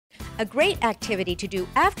A great activity to do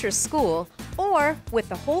after school or with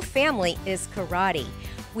the whole family is karate.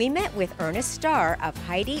 We met with Ernest Starr of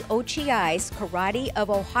Hidy Ochiai's Karate of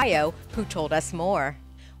Ohio, who told us more.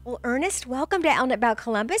 Well, Ernest, welcome to Out and About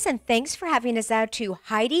Columbus, and thanks for having us out to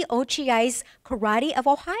Hidy Ochiai's Karate of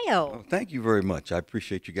Ohio. Oh, thank you very much. I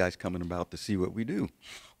appreciate you guys coming about to see what we do.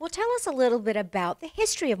 Well, tell us a little bit about the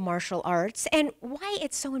history of martial arts and why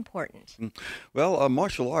it's so important. Well,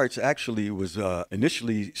 martial arts actually was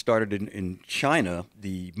initially started in China.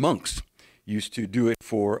 The monks used to do it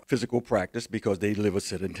for physical practice because they live a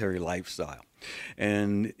sedentary lifestyle.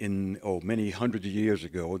 And many hundreds of years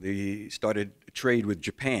ago, they started trade with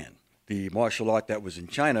Japan. The martial art that was in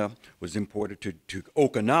China was imported to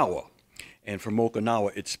Okinawa. And from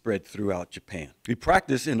Okinawa, it spread throughout Japan. We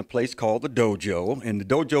practiced in a place called the dojo, and the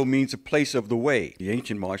dojo means a place of the way. The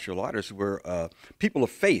ancient martial artists were people of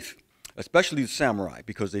faith, especially the samurai,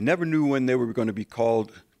 because they never knew when they were going to be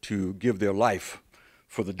called to give their life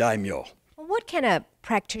for the daimyo. What can a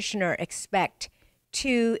practitioner expect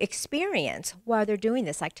to experience while they're doing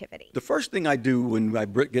this activity? The first thing I do when I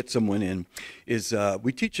get someone in is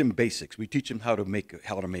we teach them basics. We teach them how to make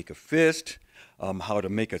a fist, how to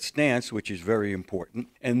make a stance, which is very important.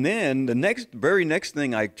 And then the very next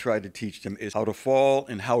thing I try to teach them is how to fall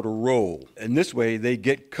and how to roll. And this way they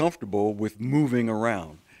get comfortable with moving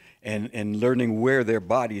around and learning where their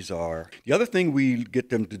bodies are. The other thing we get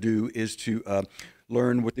them to do is to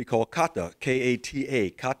learn what they call kata,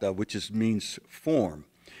 K-A-T-A, kata, which means form.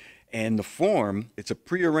 And the form, it's a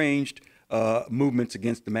prearranged movements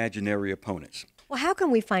against imaginary opponents. Well, how can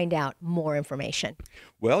we find out more information?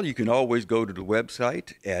 Well, you can always go to the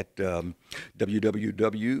website at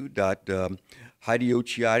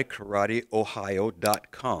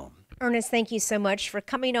www.hidyochiaikarateohio.com. Ernest, thank you so much for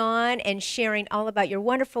coming on and sharing all about your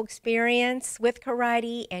wonderful experience with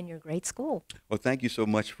karate and your great school. Well, thank you so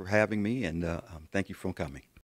much for having me, and thank you for coming.